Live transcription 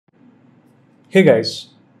Hey guys,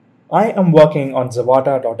 I am working on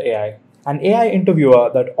Zavata.ai, an AI interviewer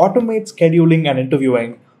that automates scheduling and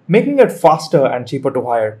interviewing, making it faster and cheaper to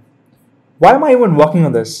hire. Why am I even working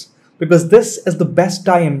on this? Because this is the best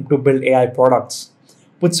time to build AI products.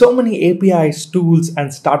 With so many APIs, tools,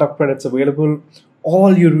 and startup credits available,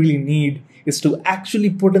 all you really need is to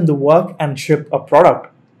actually put in the work and ship a product.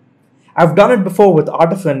 I've done it before with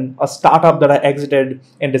ARTIFIN, a startup that I exited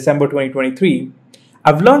in December 2023.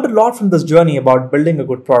 I've learned a lot from this journey about building a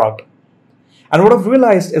good product. And what I've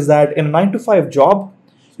realized is that in a 9 to 5 job,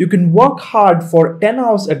 you can work hard for 10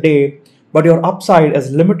 hours a day, but your upside is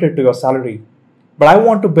limited to your salary. But I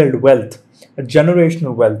want to build wealth, a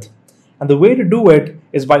generational wealth. And the way to do it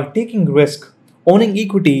is by taking risk, owning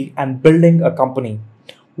equity, and building a company.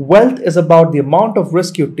 Wealth is about the amount of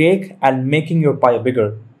risk you take and making your pie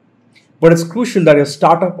bigger. But it's crucial that your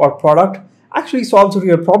startup or product actually solves a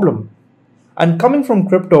real problem. And coming from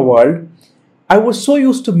crypto world, I was so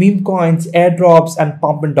used to meme coins, airdrops, and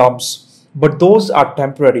pump and dumps, but those are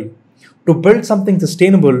temporary. To build something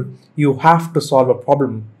sustainable, you have to solve a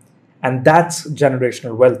problem. And that's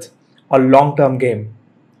generational wealth, a long-term game.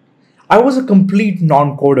 I was a complete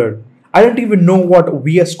non-coder. I didn't even know what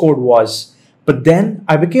VS Code was. But then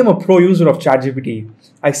I became a pro user of ChatGPT.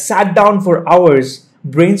 I sat down for hours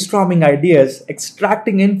brainstorming ideas,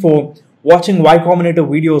 extracting info, watching Y Combinator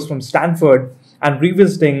videos from Stanford, and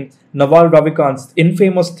revisiting Naval Ravikant's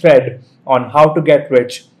infamous thread on how to get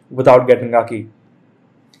rich without getting lucky.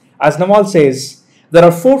 As Naval says, there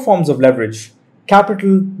are 4 forms of leverage: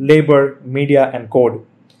 capital, labor, media, and code.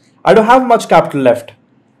 I don't have much capital left,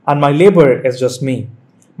 and my labor is just me.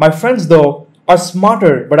 My friends, though, are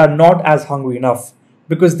smarter but are not as hungry enough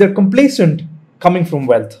because they're complacent coming from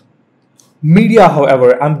wealth. Media,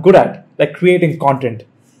 however, I'm good at, like creating content.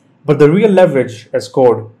 But the real leverage is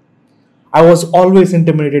code. I was always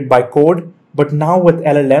intimidated by code, but now with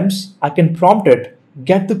LLMs, I can prompt it,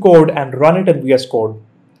 get the code, and run it in VS Code.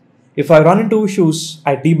 If I run into issues,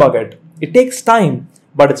 I debug it. It takes time,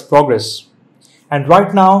 but it's progress. And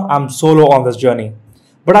right now, I'm solo on this journey.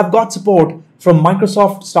 But I've got support from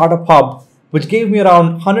Microsoft Startup Hub, which gave me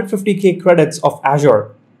around 150k credits of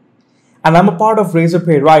Azure. And I'm a part of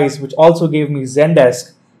Razorpay Rize, which also gave me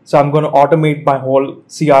Zendesk, so I'm going to automate my whole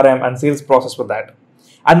CRM and sales process with that.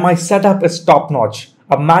 And my setup is top-notch,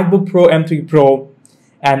 a MacBook Pro M3 Pro,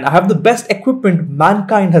 and I have the best equipment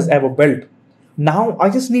mankind has ever built. Now I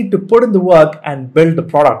just need to put in the work and build the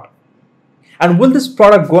product. And will this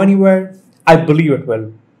product go anywhere? I believe it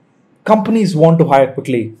will. Companies want to hire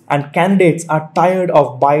quickly, and candidates are tired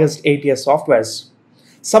of biased ATS softwares.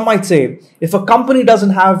 Some might say, if a company doesn't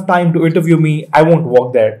have time to interview me, I won't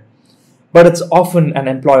work there. But it's often an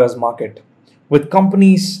employer's market. With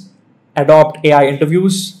companies adopt AI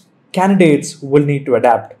interviews, candidates will need to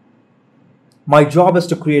adapt. My job is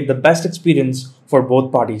to create the best experience for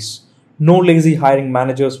both parties. No lazy hiring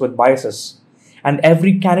managers with biases. And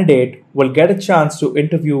every candidate will get a chance to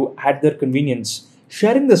interview at their convenience,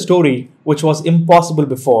 sharing the story which was impossible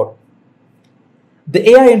before.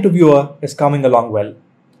 The AI interviewer is coming along well.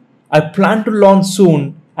 I plan to launch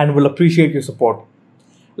soon and will appreciate your support.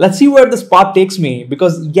 Let's see where this path takes me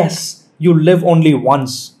because yes, you live only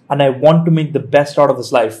once and I want to make the best out of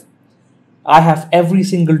this life. I have every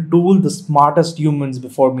single tool the smartest humans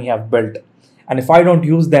before me have built. And if I don't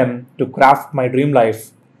use them to craft my dream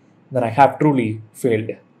life, then I have truly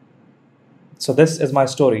failed. So this is my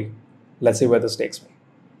story. Let's see where this takes me.